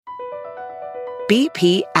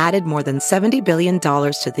BP added more than $70 billion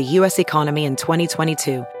to the U.S. economy in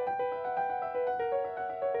 2022.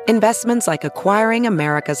 Investments like acquiring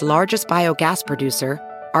America's largest biogas producer,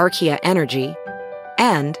 Archaea Energy,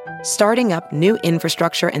 and starting up new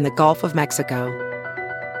infrastructure in the Gulf of Mexico.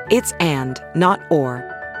 It's and, not or.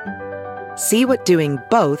 See what doing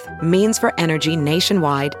both means for energy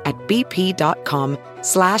nationwide at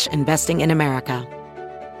bp.com/investing in America.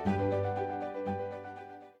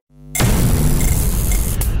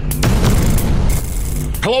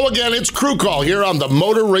 Hello again, it's Crew Call here on the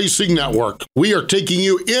Motor Racing Network. We are taking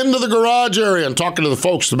you into the garage area and talking to the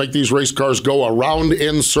folks to make these race cars go around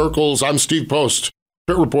in circles. I'm Steve Post,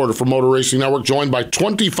 pit reporter for Motor Racing Network, joined by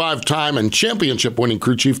 25-time and championship-winning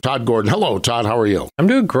crew chief Todd Gordon. Hello, Todd. How are you? I'm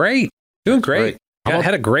doing great.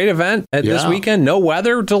 Had a great event this weekend. No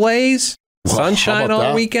weather delays. Sunshine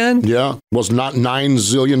all weekend. Yeah. Was not 9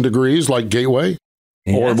 zillion degrees like Gateway.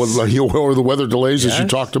 Yes. Or the weather delays, as you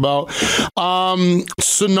talked about.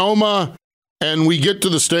 Sonoma, and we get to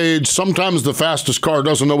the stage. Sometimes the fastest car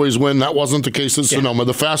doesn't always win. That wasn't the case at Sonoma.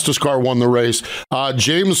 The fastest car won the race.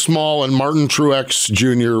 James Small and Martin Truex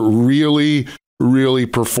Jr. really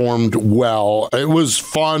performed well. It was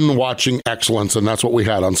fun watching excellence, and that's what we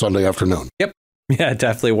had on Sunday afternoon. Yep. Yeah, it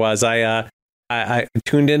definitely was. I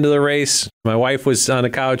tuned into the race. My wife was on the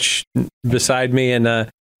couch beside me, and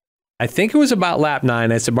I think it was about lap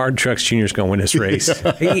 9. I said, Martin Truex Jr. is going to win this race.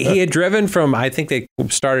 He had driven from, I think they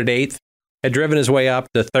started 8th, had driven his way up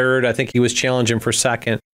to 3rd. I think he was challenging for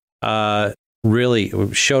 2nd.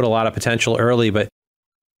 Really showed a lot of potential early, but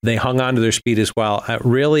they hung on to their speed as well. I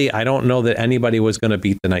don't know that anybody was going to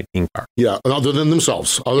beat the 19 car. Yeah, other than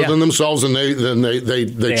themselves. And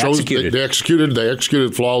they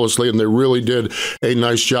executed flawlessly, and they really did a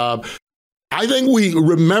nice job. I think we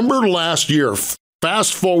remember last year.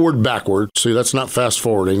 Fast forward backward. See, that's not fast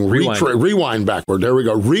forwarding. Rewind backward. There we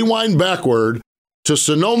go. Rewind backward to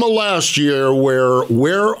Sonoma last year,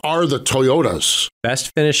 where are the Toyotas?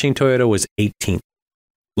 Best finishing Toyota was 18th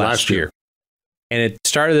last year. And at the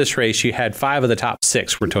start of this race, you had 5 of the top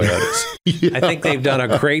 6 were Toyotas. I think they've done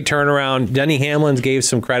a great turnaround. Denny Hamlin gave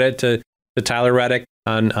some credit to Tyler Reddick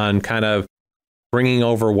on kind of bringing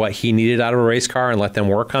over what he needed out of a race car and let them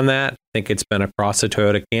work on that. I think it's been across the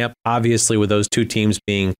Toyota camp. Obviously, with those two teams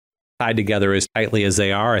being tied together as tightly as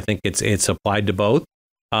they are, I think it's applied to both.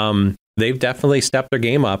 They've definitely stepped their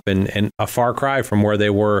game up and a far cry from where they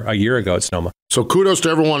were a year ago at Sonoma. So kudos to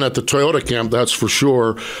everyone at the Toyota camp, that's for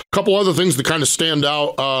sure. A couple other things that kind of stand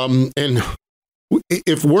out. And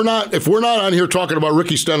if we're not on here talking about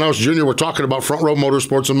Ricky Stenhouse Jr., we're talking about Front Row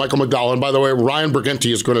Motorsports and Michael McDowell. And by the way, Ryan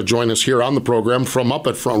Bergenty is going to join us here on the program from up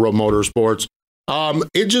at Front Row Motorsports.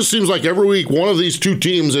 It just seems like every week one of these two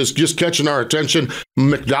teams is just catching our attention.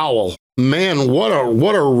 McDowell, man, what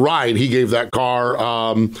a ride he gave that car.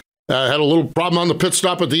 Had a little problem on the pit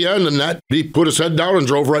stop at the end, and he put his head down and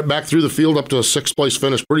drove right back through the field up to a 6th place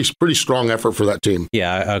finish. Pretty strong effort for that team.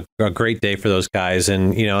 Yeah, a great day for those guys.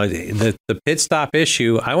 And, the pit stop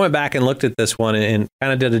issue, I went back and looked at this one and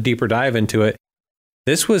kind of did a deeper dive into it.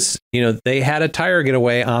 This was, they had a tire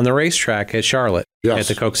getaway on the racetrack at Charlotte at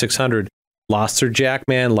the Coke 600. Lost their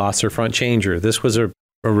jackman, lost their front changer. This was a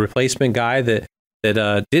replacement guy that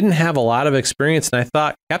didn't have a lot of experience, and I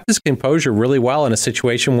thought kept his composure really well in a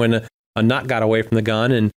situation when a nut got away from the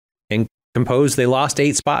gun and composed. They lost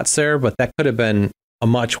 8 spots there, but that could have been a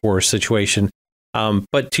much worse situation.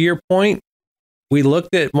 But to your point, we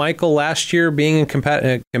looked at Michael last year being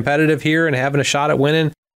competitive here and having a shot at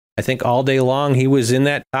winning. I think all day long he was in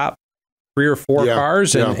that top 3 or 4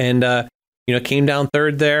 cars and came down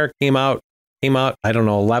 3rd there, came out, I don't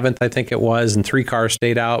know, 11th, I think it was, and 3 cars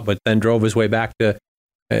stayed out, but then drove his way back to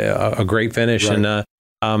a great finish. Right.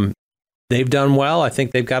 And they've done well. I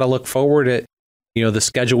think they've got to look forward at, the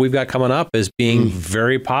schedule we've got coming up as being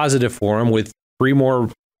very positive for them with 3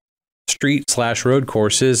 more street/road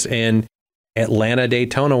courses and Atlanta,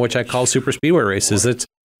 Daytona, which I call super speedway races. It's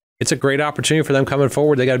a great opportunity for them coming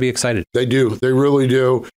forward. They got to be excited. They do. They really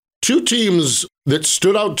do. 2 teams that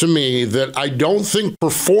stood out to me that I don't think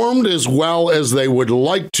performed as well as they would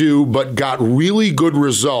like to, but got really good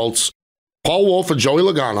results. Paul Wolf and Joey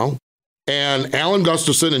Logano and Alan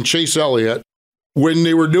Gustafson and Chase Elliott. When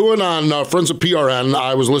they were doing on Friends of PRN,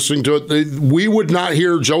 I was listening to it. We would not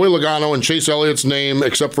hear Joey Logano and Chase Elliott's name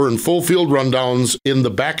except for in full field rundowns in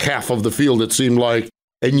the back half of the field, it seemed like.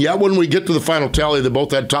 And yet when we get to the final tally, they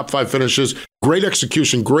both had top 5 finishes. Great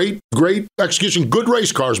execution, great execution, good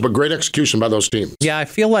race cars, but great execution by those teams. Yeah, I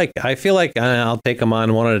feel like I'll take them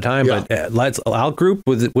on one at a time, but I'll group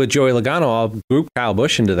with Joey Logano. I'll group Kyle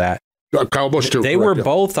Busch into that. Kyle Busch too. They were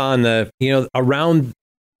both on the, around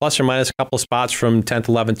plus or minus a couple of spots from 10th,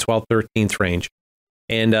 11th, 12th, 13th range.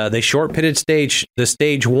 And they short pitted the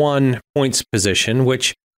stage 1 points position,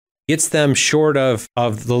 which gets them short of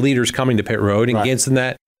the leaders coming to pit road and gets them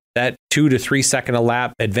that 2 to 3 second a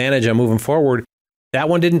lap advantage on moving forward. That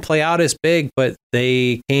one didn't play out as big, but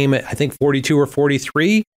they came at, I think, 42 or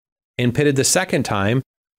 43 and pitted the second time.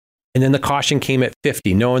 And then the caution came at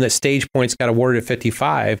 50, knowing that stage points got awarded at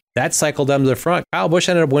 55. That cycled them to the front. Kyle Busch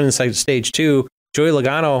ended up winning stage 2. Joey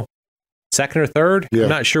Logano, second or third. Yeah. I'm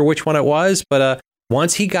not sure which one it was, but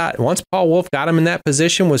once Paul Wolfe got him in that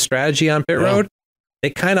position with strategy on pit road, they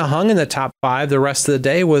kind of hung in the top 5 the rest of the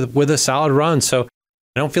day with a solid run. So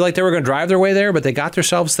I don't feel like they were going to drive their way there, but they got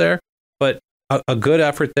themselves there. But a good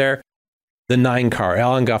effort there. The 9 car,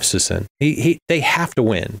 Alan Gustafson, they have to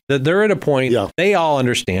win. They're at a point, they all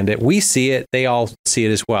understand it. We see it. They all see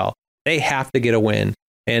it as well. They have to get a win.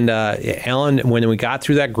 And Alan, when we got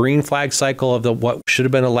through that green flag cycle of what should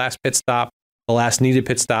have been the last pit stop, the last needed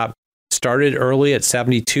pit stop, started early at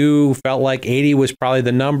 72, felt like 80 was probably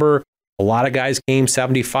the number. A lot of guys came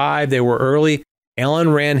 75. They were early.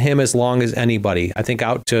 Alan ran him as long as anybody. I think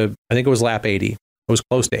it was lap 80. It was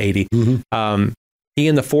close to 80. Mm-hmm. He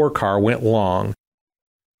in the 4 car went long,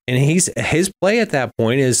 and his play at that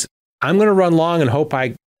point is, I'm going to run long and hope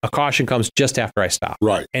a caution comes just after I stop.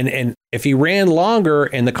 Right. And if he ran longer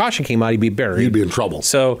and the caution came out, he'd be buried. He'd be in trouble.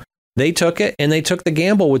 So they took it, and they took the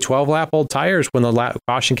gamble with 12 lap old tires when the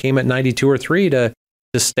caution came at 92 or 3 to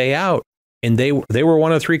stay out. And they were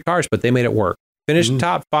one of 3 cars, but they made it work. Finished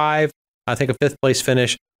top 5. I think a 5th place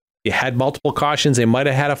finish. You had multiple cautions. They might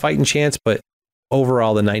have had a fighting chance, but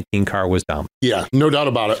overall, the 19 car was dumb. Yeah, no doubt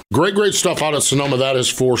about it. Great stuff out of Sonoma, that is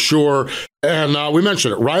for sure. And we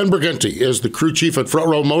mentioned it. Ryan Bergenty is the crew chief at Front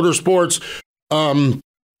Row Motorsports.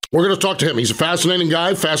 We're going to talk to him. He's a fascinating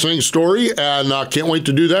guy, fascinating story, and can't wait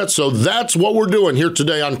to do that. So that's what we're doing here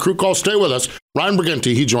today on Crew Call. Stay with us. Ryan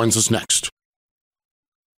Bergenty, he joins us next.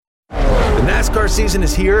 The NASCAR season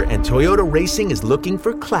is here, and Toyota Racing is looking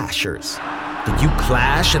for clashers. Did you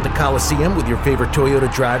clash at the Coliseum with your favorite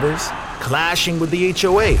Toyota drivers? Clashing with the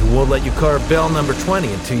HOA who won't let you carve bell number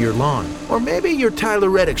 20 into your lawn? Or maybe your Tyler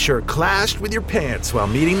Reddick shirt clashed with your pants while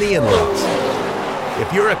meeting the in-laws?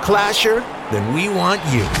 If you're a clasher, then we want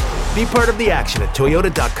you. Be part of the action at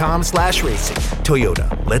toyota.com/racing.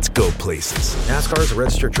 Toyota, let's go places. NASCAR is a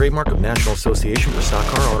registered trademark of National Association for Stock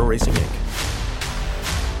Car Auto Racing, Inc.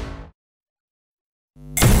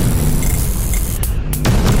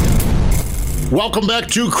 Welcome back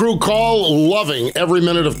to Crew Call. Loving every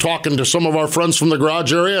minute of talking to some of our friends from the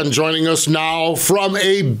garage area, and joining us now from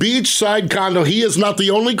a beachside condo. He is not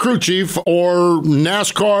the only crew chief or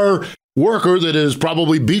NASCAR worker that is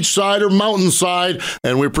probably beachside or mountainside,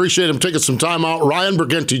 and we appreciate him taking some time out. Ryan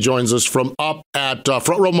Bergenty joins us from up at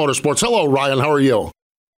Front Row Motorsports. Hello, Ryan. How are you?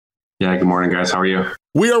 Yeah, good morning, guys. How are you?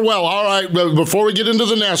 We are well. All right, before we get into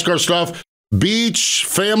the NASCAR stuff, beach,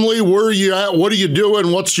 family, where are you at? What are you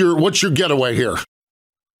doing? What's your getaway here?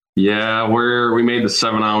 Yeah, we made the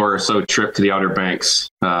 7-hour or so trip to the Outer Banks.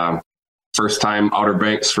 First time Outer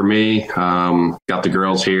Banks for me. Got the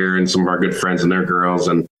girls here and some of our good friends and their girls.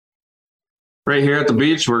 And right here at the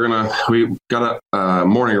beach, we got a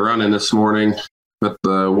morning run in this morning with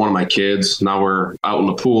one of my kids. Now we're out in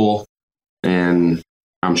the pool, and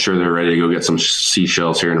I'm sure they're ready to go get some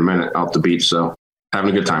seashells here in a minute out the beach. So having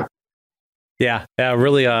a good time. Yeah,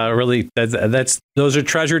 really. Those are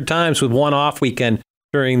treasured times with one off weekend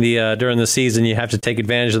during the season. You have to take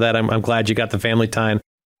advantage of that. I'm glad you got the family time.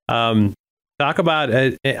 Talk about.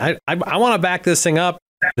 I want to back this thing up.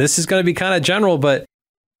 This is going to be kind of general, but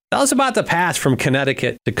tell us about the path from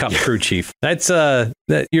Connecticut to Cup crew chief. That's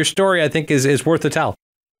your story. I think is worth a tell.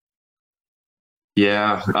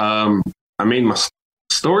 Yeah, I mean, my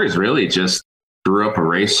story is really just grew up a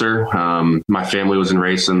racer. My family was in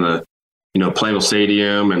racing Plainville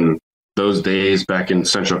Stadium and those days back in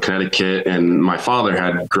central Connecticut. And my father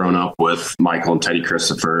had grown up with Michael and Teddy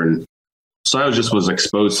Christopher. And so I was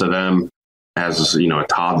exposed to them as, a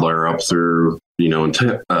toddler up through,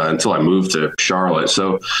 until I moved to Charlotte.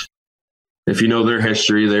 So if you know their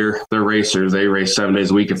history, they're racers. They race 7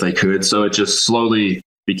 days a week if they could. So it just slowly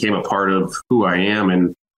became a part of who I am.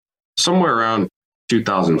 And somewhere around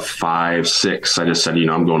 2005, 2006, I just said,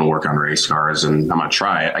 I'm going to work on race cars and I'm going to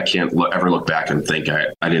try it. I can't ever look back and think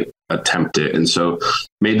I didn't attempt it. And so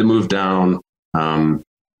made the move down, and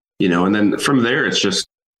then from there, it's just,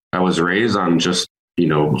 I was raised on just,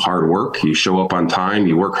 hard work. You show up on time,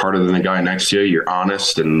 you work harder than the guy next to you. You're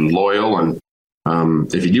honest and loyal. And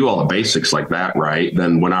if you do all the basics like that, right,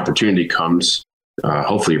 then when opportunity comes,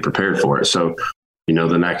 hopefully you're prepared for it. So,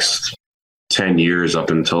 the next 10 years up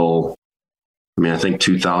until I think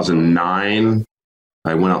 2009,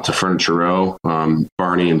 I went out to Furniture Row.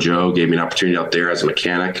 Barney and Joe gave me an opportunity out there as a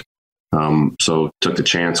mechanic. So took the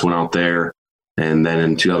chance, went out there. And then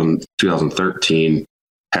in 2013,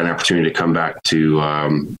 had an opportunity to come back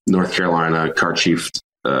to North Carolina, car chief,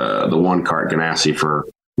 the one car at Ganassi for,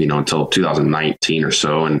 until 2019 or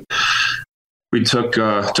so. And we took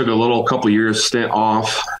a couple years stint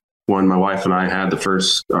off when my wife and I had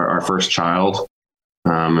our first child.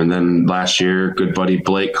 And then last year, good buddy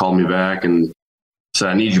Blake called me back and said,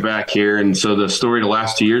 I need you back here. And so the story the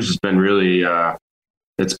last 2 years has been really,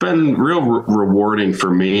 it's been real rewarding for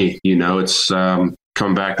me. It's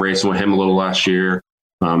come back racing with him a little last year.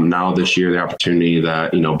 Now this year, the opportunity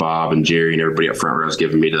that, Bob and Jerry and everybody up front row has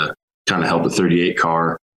given me to kind of help the 38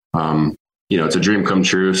 car. It's a dream come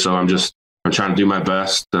true. So I'm trying to do my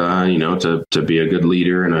best, to be a good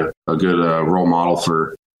leader and a good role model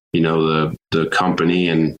for, the company.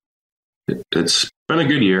 And it's been a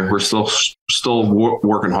good year. We're still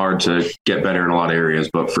working hard to get better in a lot of areas,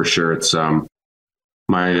 but for sure it's,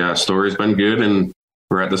 my story's been good and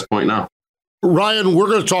we're at this point now. Ryan, we're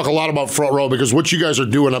going to talk a lot about Front Row because what you guys are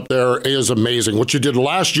doing up there is amazing. What you did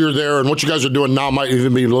last year there and what you guys are doing now might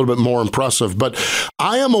even be a little bit more impressive. But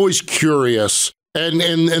I am always curious, and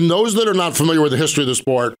those that are not familiar with the history of the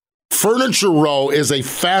sport, Furniture Row is a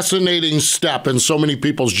fascinating step in so many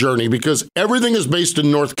people's journey because everything is based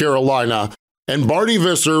in North Carolina. And Barney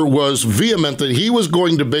Visser was vehement that he was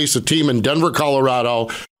going to base a team in Denver, Colorado.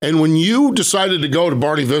 And when you decided to go to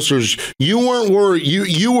Barney Visser's, you weren't worried.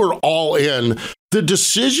 You were all in. The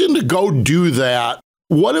decision to go do that,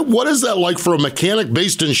 what is that like for a mechanic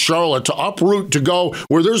based in Charlotte to uproot to go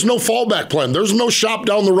where there's no fallback plan? There's no shop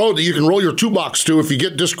down the road that you can roll your toolbox to if you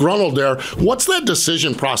get disgruntled there. What's that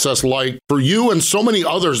decision process like for you and so many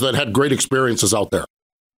others that had great experiences out there?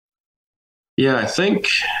 Yeah, I think,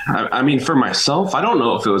 for myself, I don't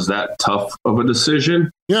know if it was that tough of a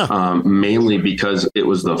decision. Yeah. Mainly because it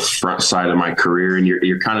was the front side of my career and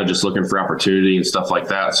you're kind of just looking for opportunity and stuff like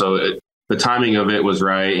that. So the timing of it was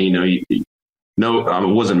right. I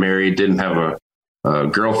wasn't married, didn't have a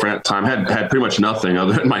girlfriend at the time, had pretty much nothing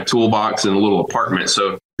other than my toolbox and a little apartment.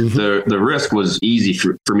 So the risk was easy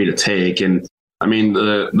for me to take. And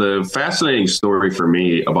the fascinating story for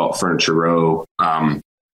me about Furniture Row,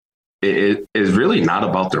 it is really not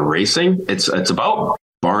about the racing. It's about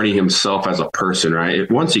Barney himself as a person, right?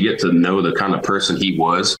 Once you get to know the kind of person he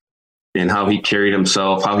was and how he carried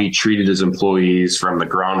himself, how he treated his employees from the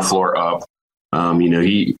ground floor up.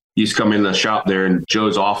 He used to come in the shop there and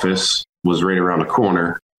Joe's office was right around the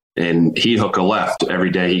corner and he'd hook a left every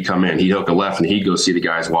day he'd come in. He'd hook a left and he'd go see the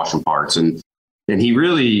guys washing parts. And he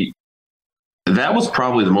really, that was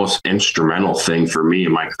probably the most instrumental thing for me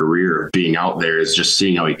in my career of being out there is just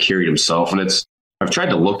seeing how he carried himself. And I've tried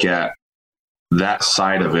to look at that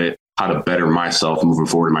side of it, how to better myself moving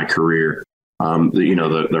forward in my career.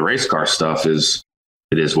 The race car stuff is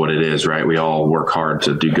what it is, right? We all work hard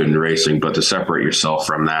to do good in racing, but to separate yourself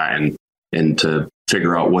from that and to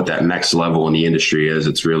figure out what that next level in the industry is,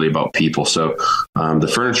 it's really about people. So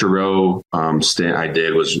the Furniture Row stint I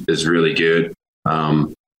did is really good.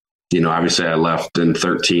 Obviously I left in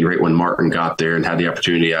 13 right when Martin got there and had the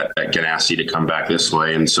opportunity at Ganassi to come back this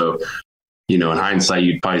way. And so, in hindsight,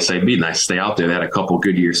 you'd probably say, be nice to stay out there. They had a couple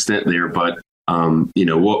good years stint there, but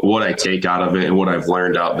what I take out of it and what I've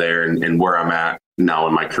learned out there and where I'm at now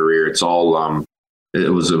in my career, it's all, it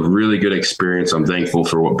was a really good experience. I'm thankful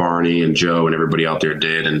for what Barney and Joe and everybody out there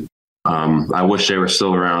did. And I wish they were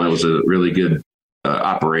still around. It was a really good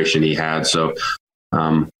operation he had. So,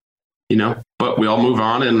 but we all move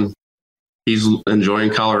on and he's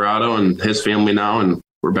enjoying Colorado and his family now, and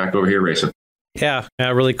we're back over here racing. Yeah,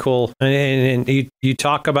 really cool. And you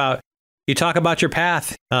talk about your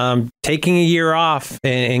path, taking a year off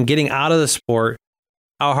and getting out of the sport.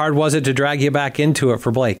 How hard was it to drag you back into it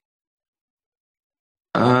for Blake?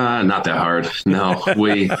 Not that hard. No,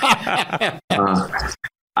 and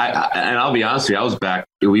I'll be honest with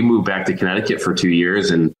you, we moved back to Connecticut for 2 years,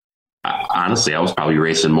 and honestly, I was probably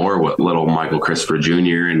racing more with little Michael Christopher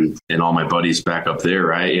Jr. and all my buddies back up there.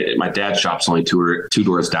 Right, my dad's shop's only two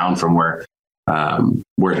doors down from where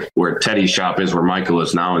Teddy's shop is, where Michael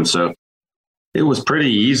is now, and so it was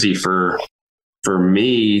pretty easy for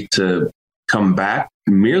me to come back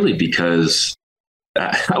merely because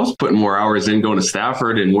I was putting more hours in going to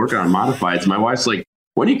Stafford and working on modifieds. My wife's like,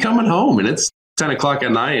 "When are you coming home?" And it's 10 o'clock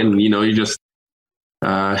at night, and you just.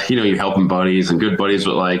 You're helping buddies and good buddies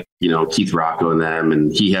with Keith Rocco and them.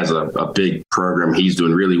 And he has a big program. He's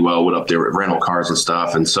doing really well with up there with rental cars and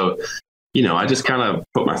stuff. And so, I just kind of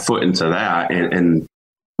put my foot into that. And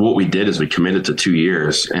what we did is we committed to 2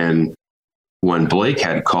 years. And when Blake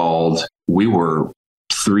had called, we were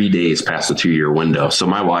 3 days past the 2-year window. So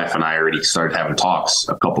my wife and I already started having talks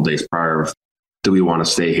a couple days prior of, do we want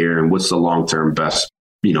to stay here? And what's the long-term best,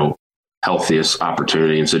 healthiest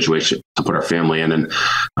opportunity and situation to put our family in?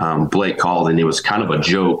 And Blake called, and it was kind of a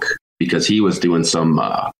joke because he was doing some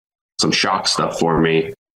shock stuff for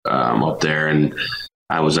me up there. And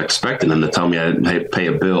I was expecting him to tell me I'd pay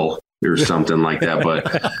a bill or something like that.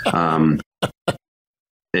 But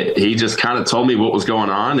he just kind of told me what was going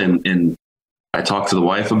on. And I talked to the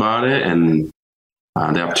wife about it, and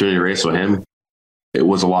the opportunity to race with him, it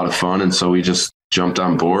was a lot of fun. And so we just jumped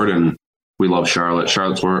on board, and we love Charlotte.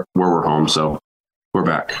 Charlotte's where we're home. So we're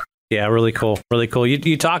back. Yeah. Really cool. Really cool.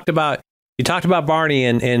 You talked about Barney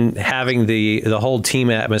and having the whole team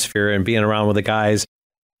atmosphere and being around with the guys.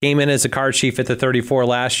 Came in as a car chief at the 34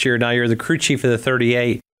 last year. Now you're the crew chief of the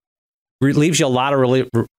 38. Leaves you a lot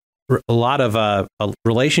of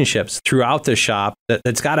relationships throughout the shop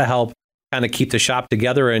that's got to help kind of keep the shop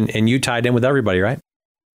together, and you tied in with everybody, right?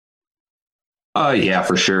 Yeah,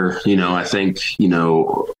 for sure. I think,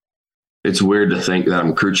 it's weird to think that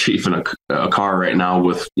I'm crew chief in a car right now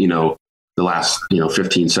with, the last,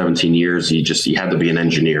 15, 17 years, you had to be an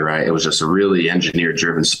engineer, right? It was just a really engineer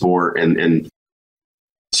driven sport. And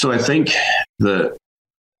so I think the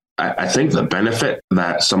benefit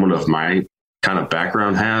that someone of my kind of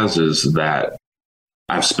background has is that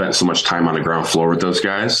I've spent so much time on the ground floor with those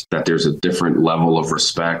guys that there's a different level of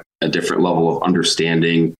respect, a different level of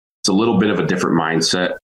understanding. It's a little bit of a different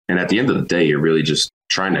mindset. And at the end of the day, you're really just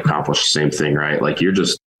trying to accomplish the same thing, right? Like you're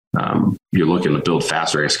just, you're looking to build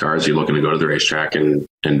fast race cars. You're looking to go to the racetrack and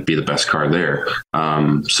be the best car there.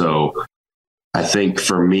 So I think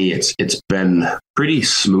for me, it's been pretty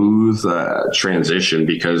smooth transition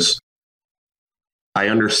because I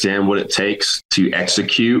understand what it takes to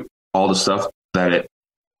execute all the stuff that it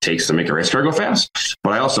takes to make a race car go fast.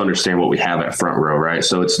 But I also understand what we have at front row, right?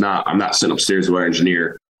 So I'm not sitting upstairs with our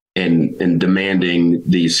engineer and demanding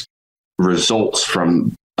these results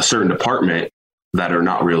from a certain department that are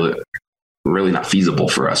not really not feasible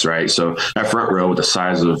for us, right? So at front row, with the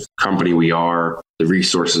size of company we are, the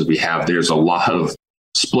resources we have, there's a lot of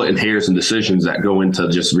splitting hairs and decisions that go into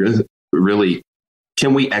just really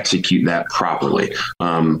can we execute that properly?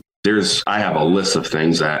 I have a list of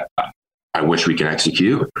things that I wish we can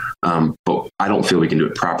execute, but I don't feel we can do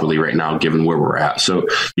it properly right now, given where we're at. So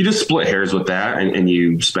you just split hairs with that, and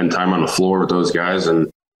you spend time on the floor with those guys, and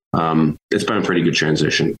it's been a pretty good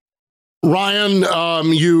transition.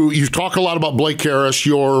 Ryan, you talk a lot about Blake Harris.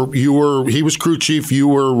 He was crew chief. You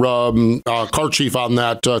were car chief on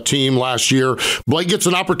that team last year. Blake gets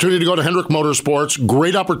an opportunity to go to Hendrick Motorsports.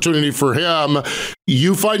 Great opportunity for him.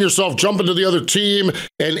 You find yourself jumping to the other team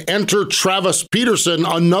and enter Travis Peterson,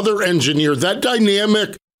 another engineer. That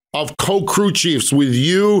dynamic of co-crew chiefs with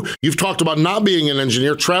you. You've talked about not being an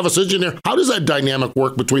engineer. Travis, engineer. How does that dynamic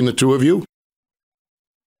work between the two of you?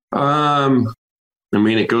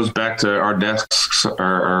 It goes back to our desks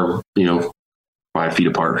are 5 feet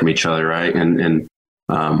apart from each other, right? And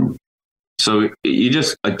so you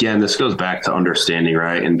just, again, this goes back to understanding,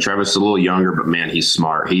 right? And Travis is a little younger, but man, he's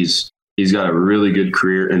smart. He's got a really good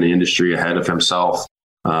career in the industry ahead of himself,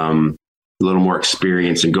 a little more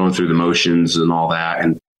experience and going through the motions and all that.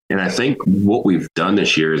 And I think what we've done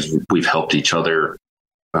this year is we've helped each other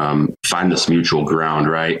find this mutual ground,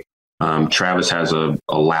 right? Travis has a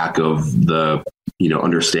lack of the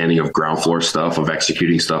understanding of ground floor stuff, of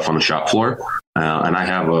executing stuff on the shop floor, and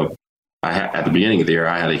at the beginning of the year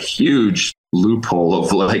I had a huge loophole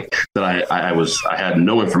of I had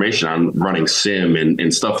no information on running sim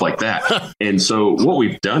and stuff like that. And so what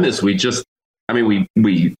we've done is we get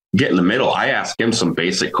in the middle. I ask him some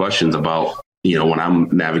basic questions about when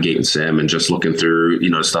I'm navigating sim and just looking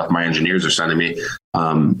through stuff my engineers are sending me.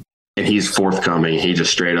 And he's forthcoming. He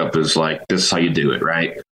just straight up is like, this is how you do it,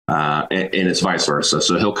 right? And it's vice versa.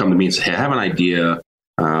 So he'll come to me and say, hey, I have an idea,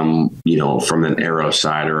 from an aero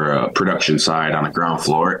side or a production side on the ground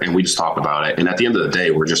floor. And we just talk about it. And at the end of the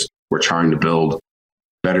day, we're trying to build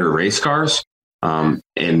better race cars.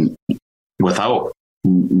 And without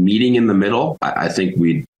meeting in the middle, I think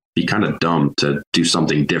we'd be kind of dumb to do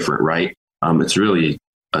something different, right? It's really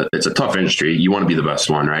it's a tough industry. You want to be the best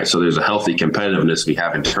one, right? So there's a healthy competitiveness we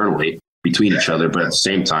have internally between each other, but at the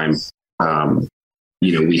same time,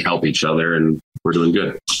 we help each other and we're doing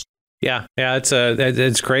good. Yeah.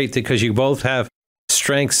 It's great because you both have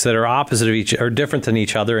strengths that are opposite of each or different than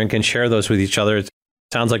each other and can share those with each other. It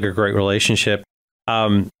sounds like a great relationship.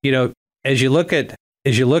 As you look at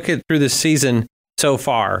through this season so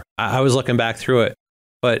far, I was looking back through it,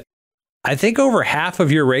 but I think over half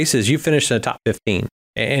of your races you finished in the top 15.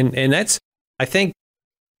 And that's I think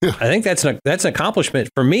that's an accomplishment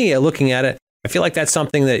for me. Looking at it, I feel like that's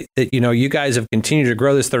something that you guys have continued to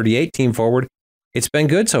grow this 38 team forward. It's been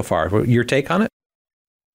good so far. Your take on it?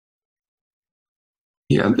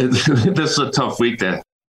 Yeah, this is a tough week to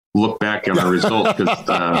look back on the results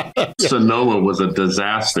because Sonoma was a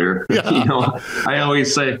disaster. Yeah. I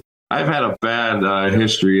always say I've had a bad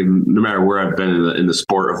history, no matter where I've been in the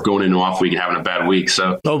sport, of going into off week and having a bad week.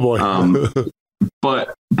 So, oh boy.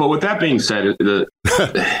 But with that being said,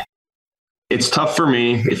 it's tough for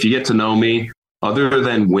me. If you get to know me, other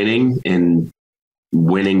than winning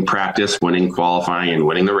practice, winning qualifying, and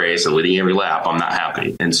winning the race and leading every lap, I'm not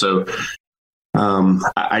happy. And so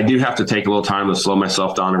I do have to take a little time to slow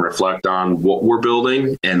myself down and reflect on what we're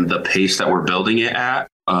building and the pace that we're building it at.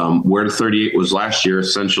 Where the 38 was last year,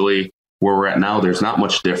 essentially where we're at now, there's not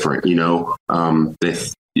much different. We have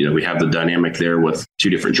the dynamic there with two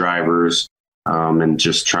different drivers and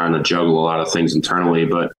just trying to juggle a lot of things internally.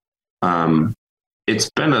 But it's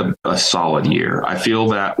been a solid year. I feel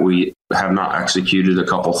that we have not executed a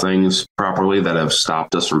couple things properly that have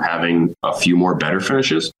stopped us from having a few more better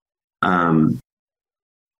finishes. But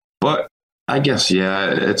I guess,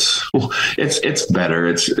 it's better.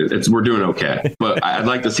 It's we're doing okay, but I'd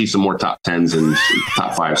like to see some more top 10s and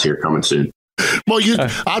top 5s here coming soon. Well,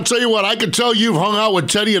 I'll tell you what, I could tell you've hung out with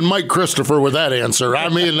Teddy and Mike Christopher with that answer. I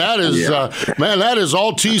mean, that is, man, that is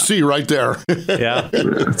all TC right there. Yeah.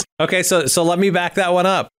 Okay. So let me back that one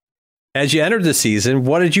up. As you entered the season,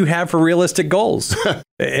 what did you have for realistic goals?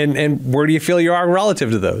 and where do you feel you are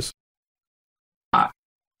relative to those?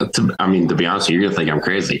 To be honest with you, you're going to think I'm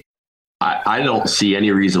crazy. I don't see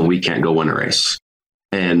any reason we can't go win a race.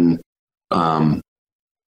 And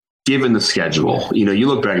given the schedule, you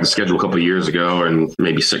look back at the schedule a couple of years ago and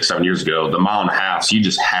maybe 6-7 years ago, the mile and a half, you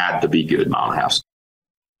just had to be good mile and a half.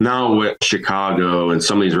 Now with Chicago and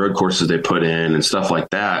some of these road courses they put in and stuff like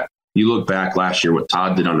that, you look back last year, what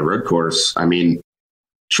Todd did on the road course. I mean,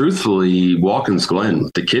 truthfully, Watkins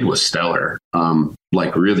Glen, the kid was stellar,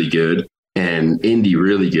 really good, and Indy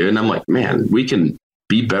really good. And I'm like, man, we can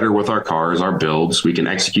be better with our cars, our builds. We can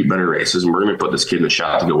execute better races, and we're going to put this kid in a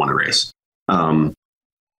shot to go win a race.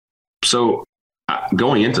 So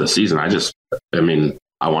going into the season, I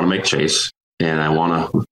want to make chase and I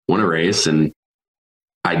want to win a race. And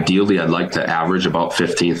ideally, I'd like to average about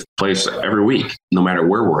 15th place every week, no matter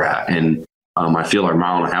where we're at. And I feel our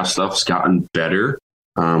mile and a half stuff's gotten better.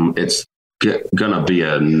 It's going to be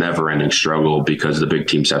a never ending struggle because the big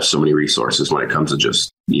teams have so many resources when it comes to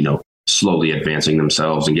just, slowly advancing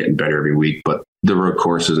themselves and getting better every week. But the road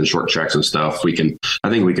courses and short tracks and stuff, I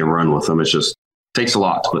think we can run with them. It's just takes a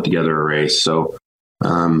lot to put together a race. So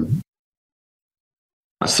I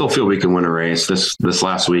still feel we can win a race. This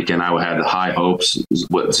last weekend, I had high hopes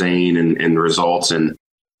with Zane and the results. And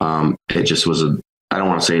it just was I don't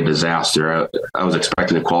want to say a disaster. I was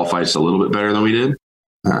expecting to qualify just a little bit better than we did.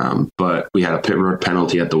 But we had a pit road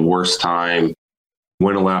penalty at the worst time.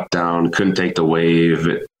 Went a lap down, couldn't take the wave.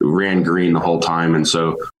 It ran green the whole time. And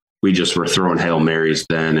so we just were throwing Hail Marys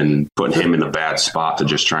then and putting him in a bad spot to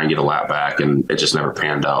just try and get a lap back. And it just never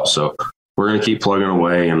panned out. So we're going to keep plugging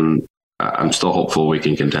away. And I'm still hopeful we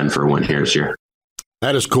can contend for a win here this year.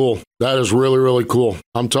 That is cool. That is really, really cool.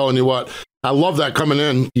 I'm telling you what, I love that coming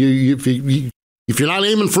in. If you're not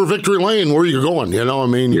aiming for victory lane, where are you going?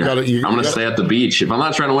 I'm going to stay at the beach. If I'm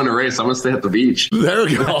not trying to win a race, I'm going to stay at the beach. There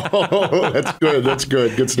we go. That's good. That's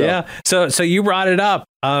good. Good stuff. Yeah. So you brought it up.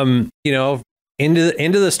 Into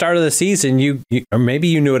the start of the season, you or maybe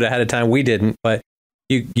you knew it ahead of time. We didn't, but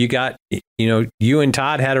you got you and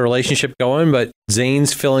Todd had a relationship going, but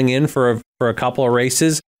Zane's filling in for a couple of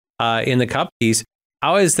races in the Cup piece.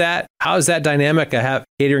 How is that dynamic of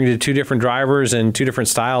catering to two different drivers and two different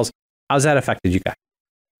styles? How's that affected you guys?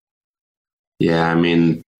 Yeah, I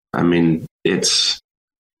mean, I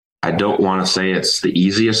don't want to say it's the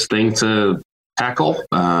easiest thing to tackle,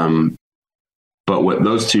 but with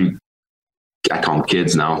those two, I call them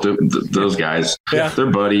kids now. Those guys,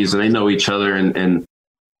 they're buddies and they know each other. And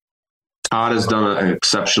Todd has done an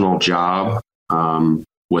exceptional job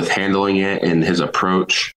with handling it and his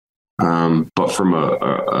approach. But from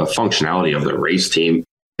a functionality of the race team,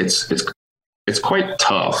 it's quite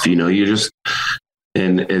tough. You always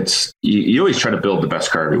try to build the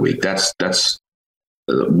best car every week. That's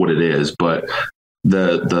what it is. But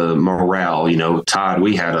the morale, Todd,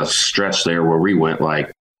 we had a stretch there where we went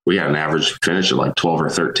we had an average finish of 12th or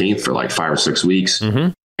 13th for 5 or 6 weeks.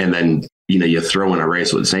 Mm-hmm. And then, you throw in a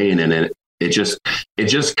race with Zane and it just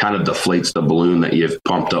kind of deflates the balloon that you've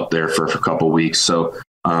pumped up there for a couple of weeks. So,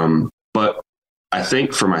 but I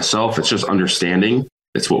think for myself, it's just understanding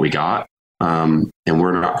it's what we got. And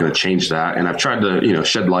we're not going to change that. And I've tried to,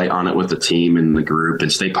 shed light on it with the team and the group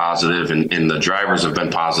and stay positive. And the drivers have been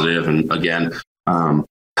positive. And again,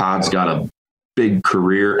 Todd's got a big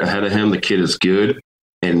career ahead of him. The kid is good,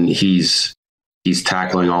 and he's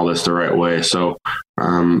tackling all this the right way. So,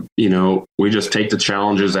 we just take the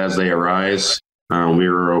challenges as they arise. We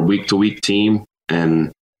were a week-to-week team,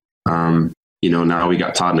 and, now we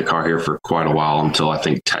got Todd in the car here for quite a while until I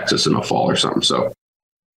think Texas in the fall or something. So,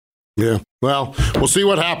 yeah. Well, we'll see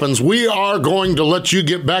what happens. We are going to let you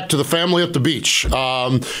get back to the family at the beach.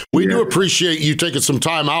 We do appreciate you taking some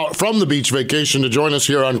time out from the beach vacation to join us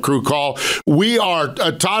here on Crew Call. We are,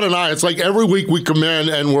 Todd and I, it's like every week we come in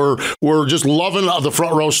and we're just loving the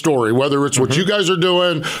front row story, whether it's what you guys are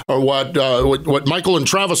doing or what Michael and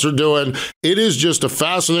Travis are doing. It is just a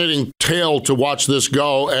fascinating tale to watch this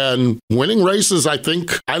go, and winning races, I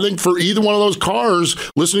think for either one of those cars,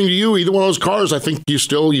 listening to you, either one of those cars, I think you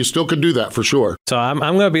still could do that for sure. So I'm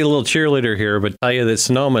going to be a little cheerleader here, but tell you that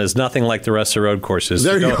Sonoma is nothing like the rest of the road courses.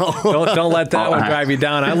 There you go. Don't let that one drive you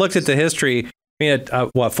down. I looked at the history. We had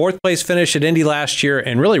fourth place finish at Indy last year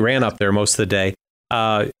and really ran up there most of the day.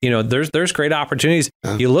 There's great opportunities.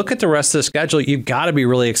 You look at the rest of the schedule, you've got to be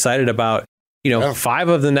really excited about 5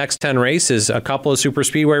 of the next 10 races, a couple of super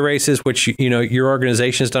speedway races, which your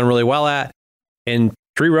organization has done really well at, and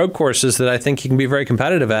 3 road courses that I think you can be very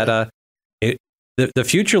competitive at. The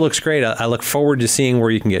future looks great. I look forward to seeing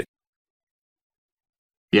where you can get.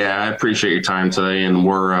 Yeah, I appreciate your time today, and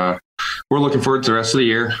we're looking forward to the rest of the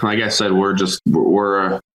year. Like I said, I'm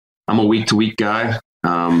a week to week guy.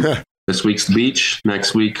 This week's the beach,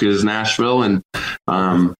 next week is Nashville, and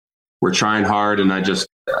we're trying hard. And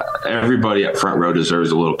everybody at Front Row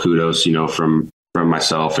deserves a little kudos, from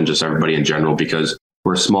myself and just everybody in general, because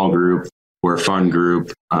we're a small group, we're a fun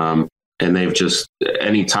group, and they've just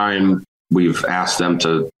anytime we've asked them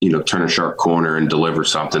to, turn a sharp corner and deliver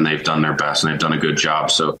something, they've done their best and they've done a good job.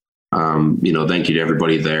 So, thank you to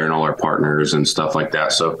everybody there and all our partners and stuff like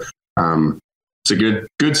that. So, it's a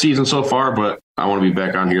good season so far, but I want to be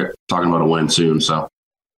back on here talking about a win soon. So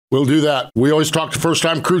we'll do that. We always talk to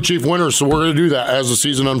first-time crew chief winners, so we're going to do that as the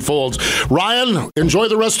season unfolds. Ryan, enjoy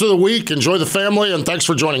the rest of the week, enjoy the family, and thanks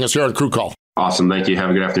for joining us here on Crew Call. Awesome. Thank you. Have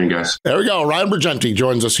a good afternoon, guys. There we go. Ryan Bergenty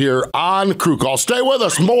joins us here on Crew Call. Stay with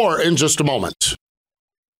us. More in just a moment.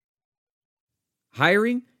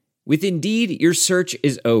 Hiring? With Indeed, your search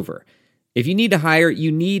is over. If you need to hire,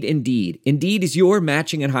 you need Indeed. Indeed is your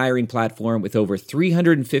matching and hiring platform with over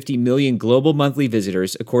 350 million global monthly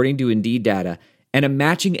visitors, according to Indeed data, and a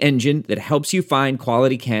matching engine that helps you find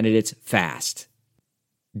quality candidates fast.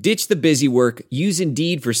 Ditch the busy work. Use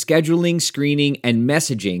Indeed for scheduling, screening, and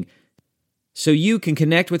messaging so you can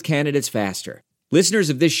connect with candidates faster. Listeners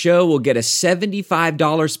of this show will get a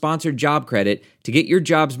 $75 sponsored job credit to get your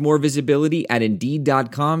jobs more visibility at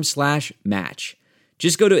Indeed.com/match.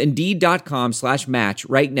 Just go to Indeed.com/match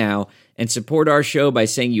right now and support our show by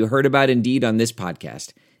saying you heard about Indeed on this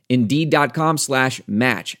podcast.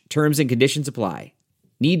 Indeed.com/match. Terms and conditions apply.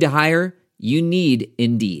 Need to hire? You need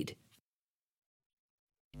Indeed.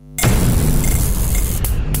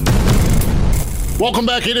 Welcome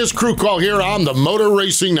back. It is Crew Call here on the Motor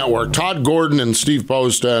Racing Network. Todd Gordon and Steve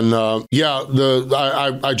Post. And I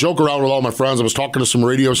joke around with all my friends. I was talking to some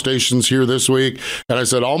radio stations here this week, and I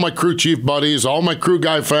said all my crew chief buddies, all my crew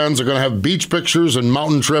guy fans are going to have beach pictures and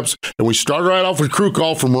mountain trips. And we started right off with Crew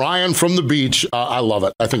Call from Ryan from the beach. I love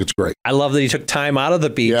it. I think it's great. I love that he took time out of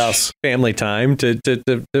the beach, family time, to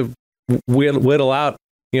whittle out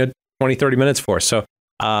 20, 30 minutes for us. So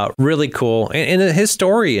really cool. And his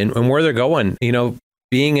story and where they're going,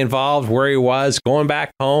 being involved, where he was, going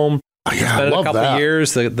back home, spent a couple of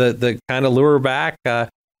years, the kind of lure back.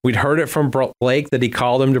 We'd heard it from Blake that he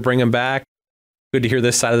called him to bring him back. Good to hear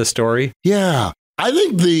this side of the story. Yeah. I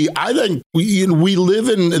think we live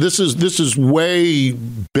in, this is way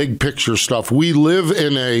big picture stuff. We live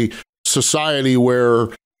in a society where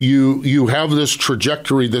you have this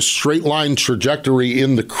trajectory, this straight line trajectory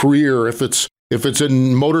in the career. If it's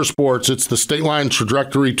in motorsports, it's the state line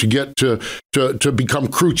trajectory to get to become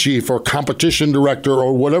crew chief or competition director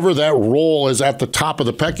or whatever that role is at the top of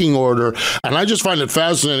the pecking order. And I just find it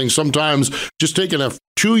fascinating sometimes just taking a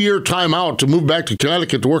 2-year time out to move back to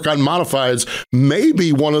Connecticut to work on modifieds may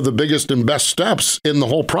be one of the biggest and best steps in the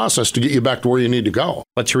whole process to get you back to where you need to go.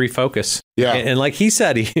 Let you refocus. Yeah. And like he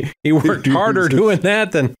said, he worked harder doing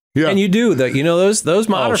that than... Yeah. And you do that, those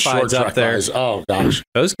modifieds up there. Guys. Oh gosh,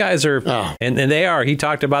 those guys are, and they are. He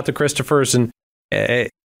talked about the Christophers, and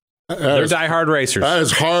They're diehard racers. That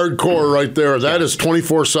is hardcore right there. That is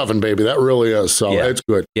 24/7, baby. That really is. So it's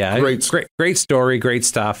good. Yeah, great story, great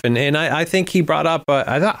stuff. And I think he brought up.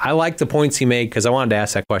 I like the points he made because I wanted to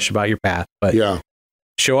ask that question about your path. But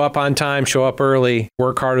show up on time, show up early,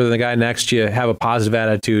 work harder than the guy next to you, have a positive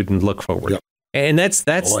attitude, and look forward. Yep. And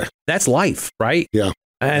that's life, right? Yeah.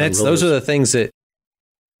 And those are the things that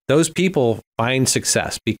those people find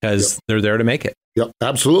success because they're there to make it. Yep,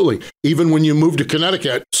 absolutely. Even when you move to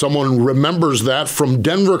Connecticut, someone remembers that from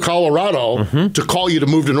Denver, Colorado, to call you to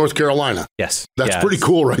move to North Carolina. Yes. That's pretty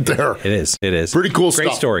cool right there. It is. Pretty cool stuff.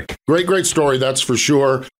 Great story. Great story, that's for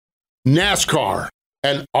sure. NASCAR,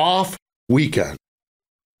 an off weekend.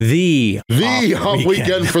 The off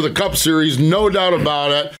weekend for the Cup Series, no doubt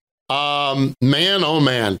about it. Man, oh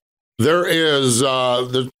man. There is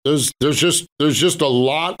there's just a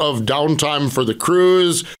lot of downtime for the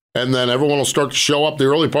crews, and then everyone will start to show up the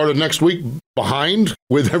early part of next week behind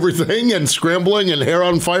with everything and scrambling and hair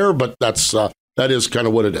on fire. But that is kind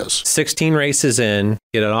of what it is. 16 races in,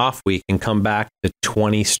 get an off week, and come back to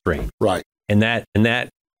 20 straight. Right, and that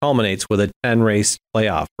culminates with a 10 race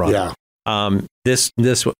playoff run. Yeah. This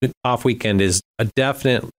off weekend is a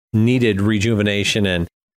definite needed rejuvenation and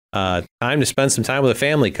time to spend some time with the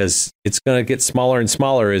family because it's going to get smaller and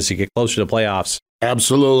smaller as you get closer to playoffs.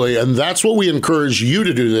 Absolutely. And that's what we encourage you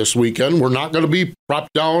to do this weekend. We're not going to be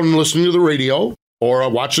propped down listening to the radio or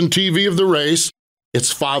watching TV of the race.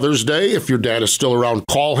 It's Father's Day. If your dad is still around,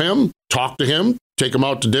 call him, talk to him, take him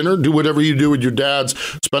out to dinner, do whatever you do with your dads,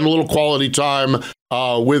 spend a little quality time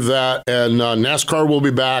with that. And NASCAR will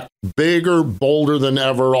be back bigger, bolder than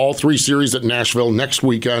ever. All 3 series at Nashville next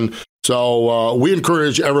weekend. So we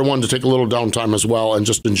encourage everyone to take a little downtime as well and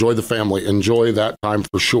just enjoy the family. Enjoy that time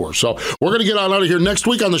for sure. So we're going to get on out of here. Next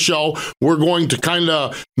week on the show, we're going to kind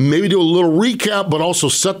of maybe do a little recap, but also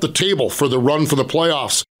set the table for the run for the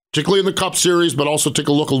playoffs, particularly in the Cup Series, but also take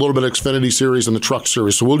a look a little bit at Xfinity Series and the Truck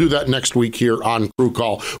Series. So we'll do that next week here on Crew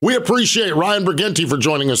Call. We appreciate Ryan Bergenty for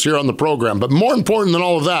joining us here on the program. But more important than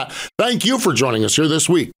all of that, thank you for joining us here this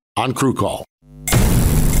week on Crew Call.